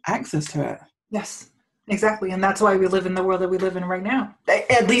no access to it. Yes, exactly. And that's why we live in the world that we live in right now.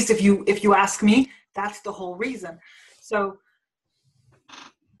 At least if you ask me, that's the whole reason. So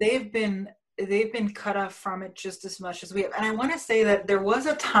they've been cut off from it just as much as we have. And I want to say that there was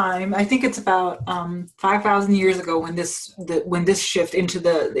a time, I think it's about 5,000 years ago, when this shift into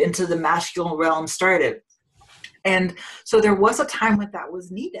the masculine realm started. And so there was a time when that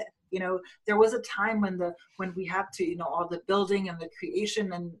was needed. There was a time when we had to, all the building and the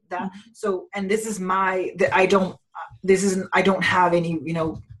creation and that. So, and this is I don't have any,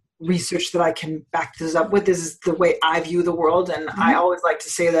 research that I can back this up with. This is the way I view the world. And I always like to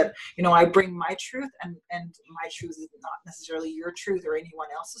say that, I bring my truth, and my truth is not necessarily your truth or anyone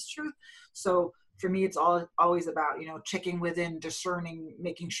else's truth. So for me, it's always about, checking within, discerning,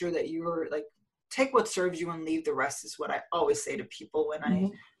 making sure that you're like, take what serves you and leave the rest, is what I always say to people when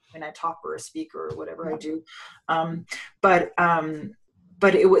I talk or speak or whatever I do. But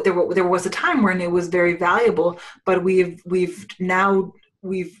there was a time when it was very valuable, but we've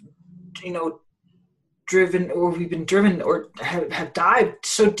driven or have dived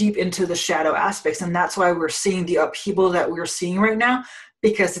so deep into the shadow aspects. And that's why we're seeing the upheaval that we're seeing right now,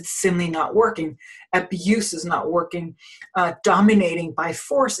 because it's simply not working. Abuse is not working. Dominating by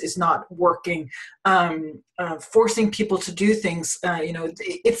force is not working. Forcing people to do things,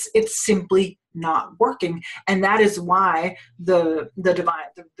 it's simply not working. And that is why the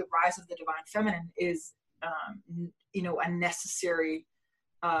rise of the divine feminine is, a necessary.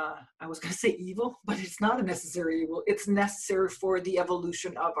 I was going to say evil, but it's not a necessary evil. It's necessary for the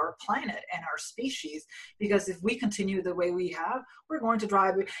evolution of our planet and our species. Because if we continue the way we have, we're going to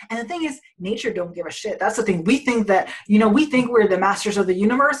drive. And the thing is, nature don't give a shit. That's the thing. We think that, we think we're the masters of the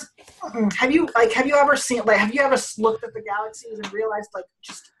universe. Have you ever looked at the galaxies and realized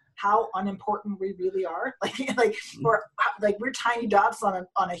just how unimportant we really are? We're tiny dots on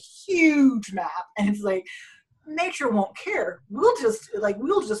a huge map, and it's like, nature won't care. We'll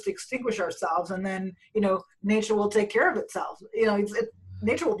just extinguish ourselves, and then nature will take care of itself.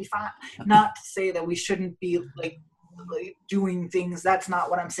 Nature will be fine. Not to say that we shouldn't be like doing things. That's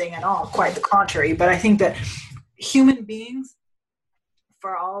not what I'm saying at all. Quite the contrary. But I think that human beings,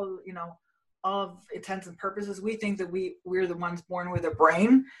 for all of intents and purposes, we think that we're the ones born with a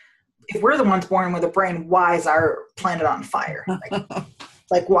brain. If we're the ones born with a brain, why is our planet on fire?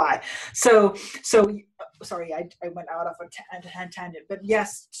 Like why? So sorry, I went out of a tangent, but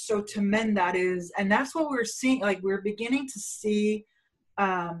yes. So to men, that is, and that's what we're seeing. Like, we're beginning to see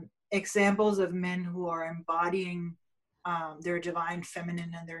examples of men who are embodying their divine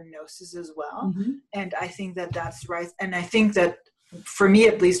feminine and their gnosis as well. And I think that that's right. And I think that, for me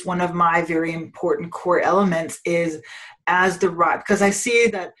at least, one of my very important core elements is because I see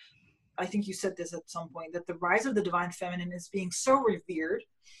that, I think you said this at some point, that the rise of the divine feminine is being so revered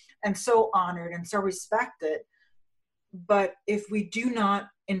and so honored and so respected. But if we do not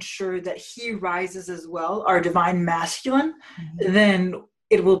ensure that he rises as well, our divine masculine, then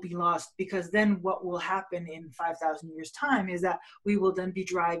it will be lost. Because then what will happen in 5,000 years' time is that we will then be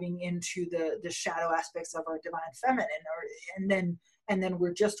driving into the shadow aspects of our divine feminine, and then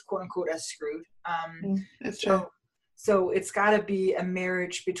we're just quote unquote as screwed. That's true. So it's got to be a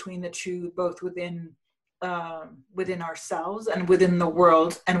marriage between the two, both within ourselves and within the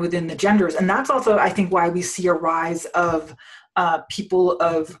world and within the genders. And that's also, I think, why we see a rise of people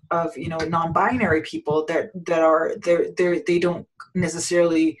of non-binary people they don't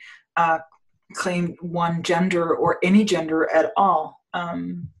necessarily claim one gender or any gender at all.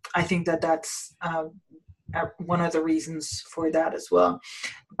 I think that's one of the reasons for that as well.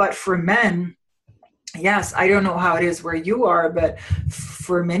 But for men, yes, I don't know how it is where you are, but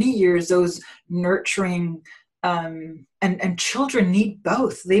for many years, those nurturing and children need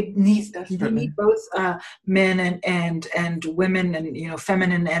both. They need both men and women, and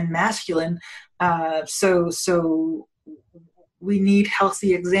feminine and masculine. So we need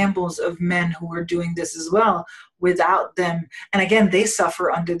healthy examples of men who are doing this as well. Without them, and again, they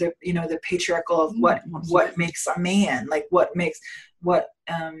suffer under the, you know, the patriarchal of what makes a man, like what makes what.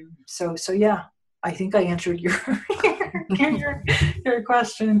 So yeah, I think I answered your your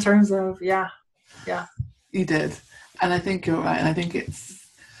question in terms of yeah. You did, and I think you're right, and I think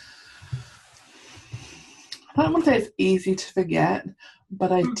I don't want to say it's easy to forget,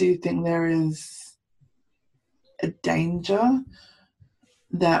 but I do think there is a danger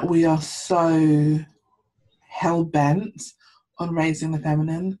that we are so hell-bent on raising the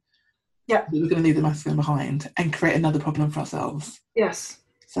feminine, yeah, we're going to leave the masculine behind and create another problem for ourselves. Yes.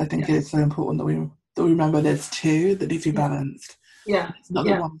 So I think it's so important that we remember there's two that need to be balanced. Yeah. It's not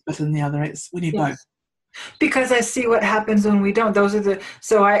that one's better than the other. It's we need both. Because I see what happens when we don't. Those are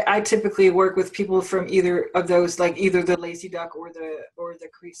so I typically work with people from either of those, like either the lazy duck or the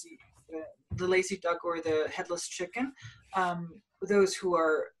crazy, the lazy duck or the headless chicken. Those who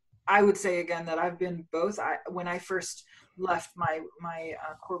are, I would say again that I've been both. When I first left my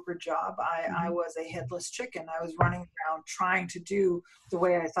corporate job, I was a headless chicken. I was running around trying to do the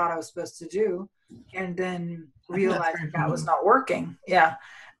way I thought I was supposed to do, and then realized that was not working. Yeah.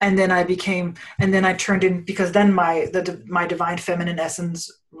 And then I turned in, because then my divine feminine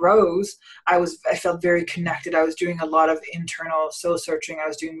essence rose. I felt very connected. I was doing a lot of internal soul searching. I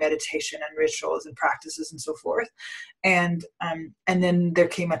was doing meditation and rituals and practices and so forth. And then there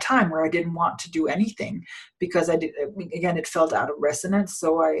came a time where I didn't want to do anything because it felt out of resonance.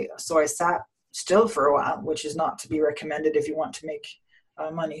 So I sat still for a while, which is not to be recommended if you want to make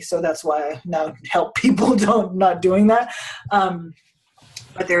money. So that's why I now help people not doing that.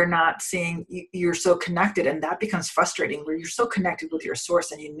 But they're not seeing you're so connected, and that becomes frustrating where you're so connected with your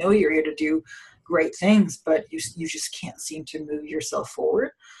source and you know you're here to do great things, but you just can't seem to move yourself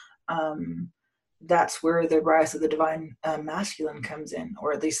forward. That's where the rise of the divine masculine comes in,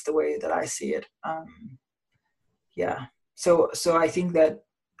 or at least the way that I see it. So I think that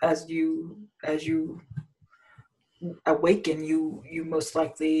as you awaken, you most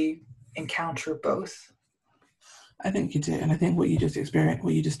likely encounter both. I think you do, and I think what you just experienced,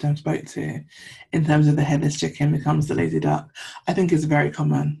 what you just spoke to, in terms of the headless chicken becomes the lazy duck, I think is very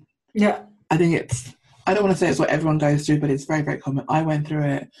common. Yeah. I think I don't want to say it's what everyone goes through, but it's very, very common. I went through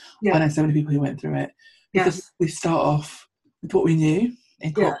it. Yeah. I know so many people who went through it. Because we start off with what we knew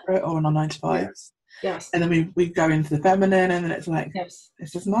in corporate or on our 9 to 5s. Yes. And then we go into the feminine, and then it's like, this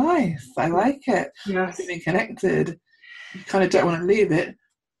is nice. I like it. Yes. Feeling connected. You kind of don't want to leave it,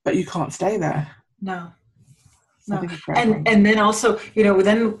 but you can't stay there. No. And then also,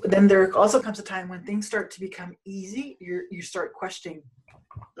 then there also comes a time when things start to become easy. You start questioning,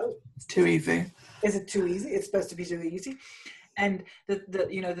 it's too easy. Is it too easy? It's supposed to be too easy. And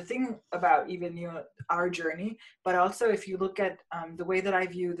the thing about even our journey, but also if you look at the way that I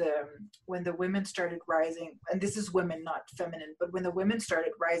view when the women started rising, and this is women, not feminine, but when the women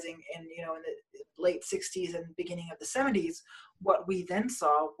started rising in the late 60s and beginning of the 70s, what we then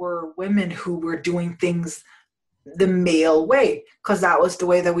saw were women who were doing things the male way, because that was the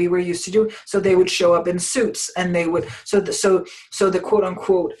way that we were used to do. So they would show up in suits, and they would so the quote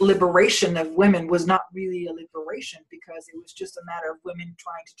unquote liberation of women was not really a liberation, because it was just a matter of women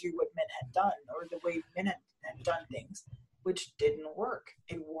trying to do what men had done, or the way men had done things, which didn't work.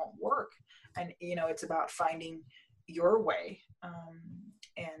 It won't work. And it's about finding your way,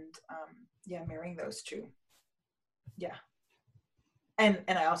 marrying those two. Yeah. And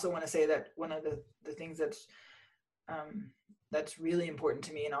I also want to say that one of the things that's really important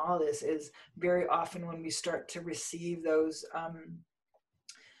to me in all this is very often when we start to receive those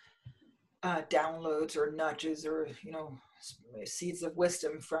downloads or nudges or seeds of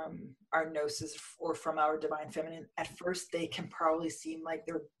wisdom from our gnosis or from our divine feminine, at first they can probably seem like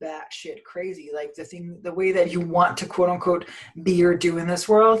they're batshit crazy. Like the way that you want to quote unquote be or do in this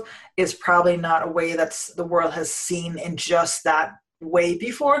world is probably not a way that's the world has seen in just that way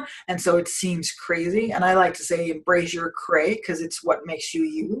before, and so it seems crazy. And I like to say embrace your cray, because it's what makes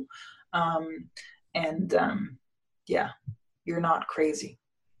you you're not crazy,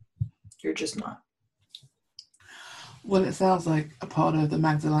 you're just not. Well, it sounds like a part of the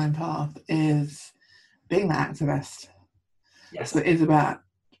Magdalene path is being the activist. Yes. So it is about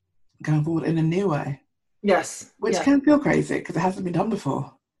going forward in a new way. Yes. Which can feel crazy because it hasn't been done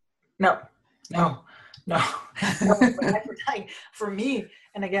before. No. For me,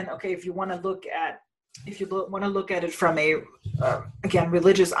 and again, okay, if you want to look at it from a again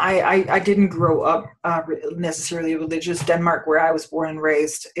religious, I didn't grow up necessarily religious. Denmark, where I was born and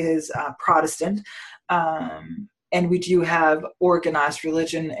raised, is Protestant, and we do have organized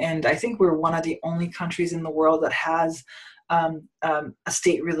religion, and I think we're one of the only countries in the world that has a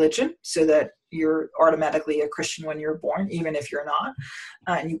state religion so that you're automatically a Christian when you're born, even if you're not,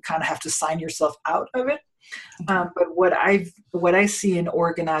 and you kind of have to sign yourself out of it. But what I see in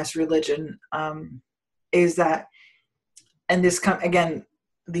organized religion is that, and this again,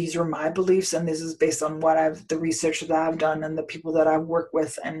 these are my beliefs, and this is based on the research that I've done and the people that I've worked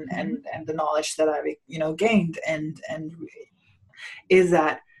with, and the knowledge that I've gained, and is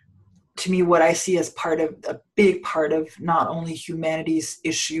that, to me, what I see as a big part of not only humanity's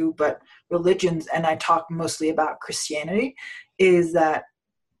issue but religions, and I talk mostly about Christianity, is that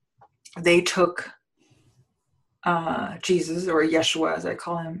they took Jesus, or Yeshua as I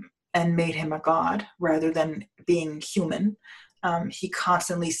call him, and made him a god rather than being human. He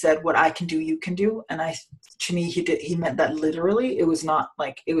constantly said, "What I can do, you can do," and to me, he meant that literally. It was not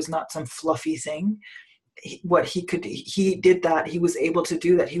some fluffy thing. He did that. He was able to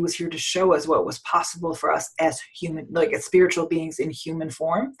do that. He was here to show us what was possible for us as human, like as spiritual beings in human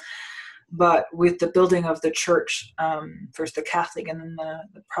form. But with the building of the church, first the Catholic and then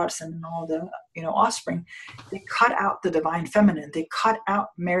the Protestant and all the offspring, they cut out the divine feminine. They cut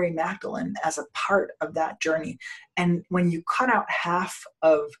out Mary Magdalene as a part of that journey. And when you cut out half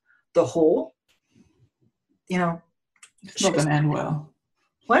of the whole, it's not going to end well.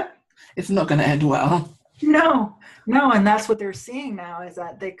 What? It's not going to end well. No, and that's what they're seeing now, is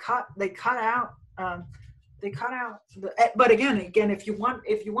that they cut out but again, if you want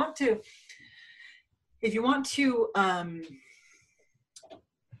to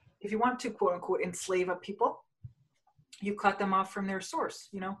quote unquote enslave a people, you cut them off from their source.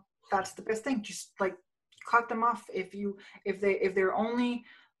 That's the best thing. Just like cut them off. If they're only,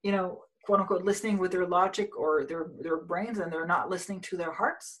 quote unquote listening with their logic or their brains, and they're not listening to their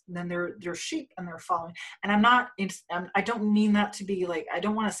hearts, then they're sheep and they're following. And I don't mean that to be like, I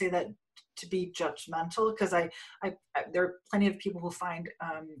don't want to say that to be judgmental, because I there are plenty of people who find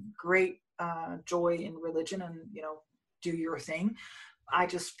great joy in religion and do your thing. I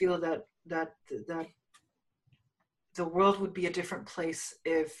just feel that the world would be a different place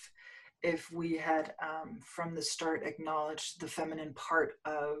if we had from the start acknowledged the feminine part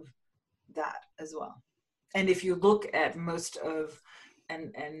of that as well. And if you look at most of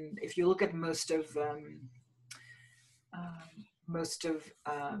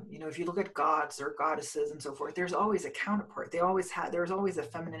if you look at gods or goddesses and so forth, there's always a counterpart. There's always a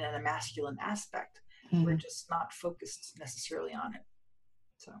feminine and a masculine aspect. Mm-hmm. We're just not focused necessarily on it.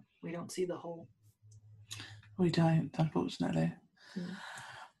 So we don't see the whole. We don't, unfortunately. Mm-hmm.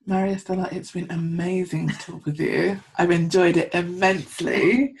 Maria Stella, it's been amazing to talk with you. I've enjoyed it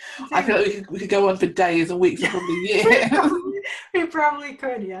immensely. I feel like we could go on for days and weeks, or probably years. We probably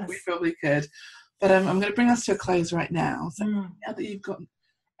could, yes. We probably could. But I'm going to bring us to a close right now. So now that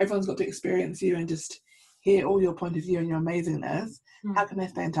everyone's got to experience you and just hear all your point of view and your amazingness, how can they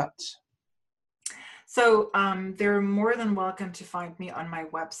stay in touch? So they're more than welcome to find me on my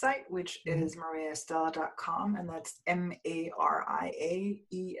website, which is mariaestela.com, and that's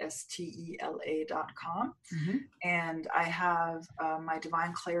MARIAESTELA.com. Mm-hmm. And I have my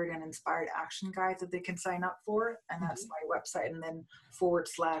Divine Clarity and Inspired Action Guide that they can sign up for, and that's my website, and then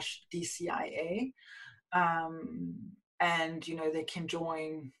 /DCIA. And they can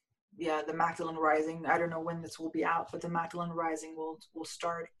join the Magdalene Rising. I don't know when this will be out, but the Magdalene Rising will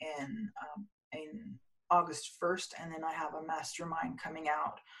start in August 1st, and then I have a mastermind coming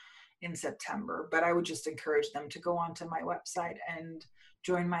out in September. But I would just encourage them to go onto my website and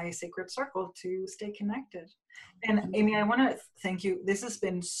join my sacred circle to stay connected. And Amy, I want to thank you. This has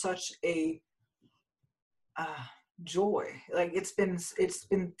been such a joy. Like it's been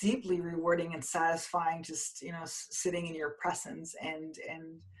deeply rewarding and satisfying, just sitting in your presence and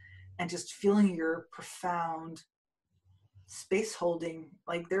just feeling your profound space holding.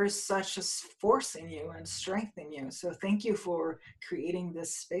 Like there's such a force in you and strength in you. So thank you for creating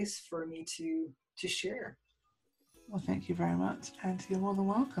this space for me to share. Well, thank you very much, and you're more than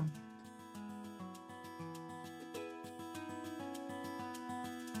welcome.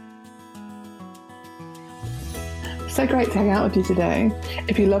 So great to hang out with you today.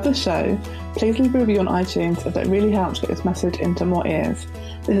 If you love the show, please leave a review on iTunes, as that really helps get this message into more ears.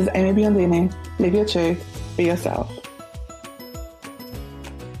 This is Amy Biondini. Live your truth, be yourself.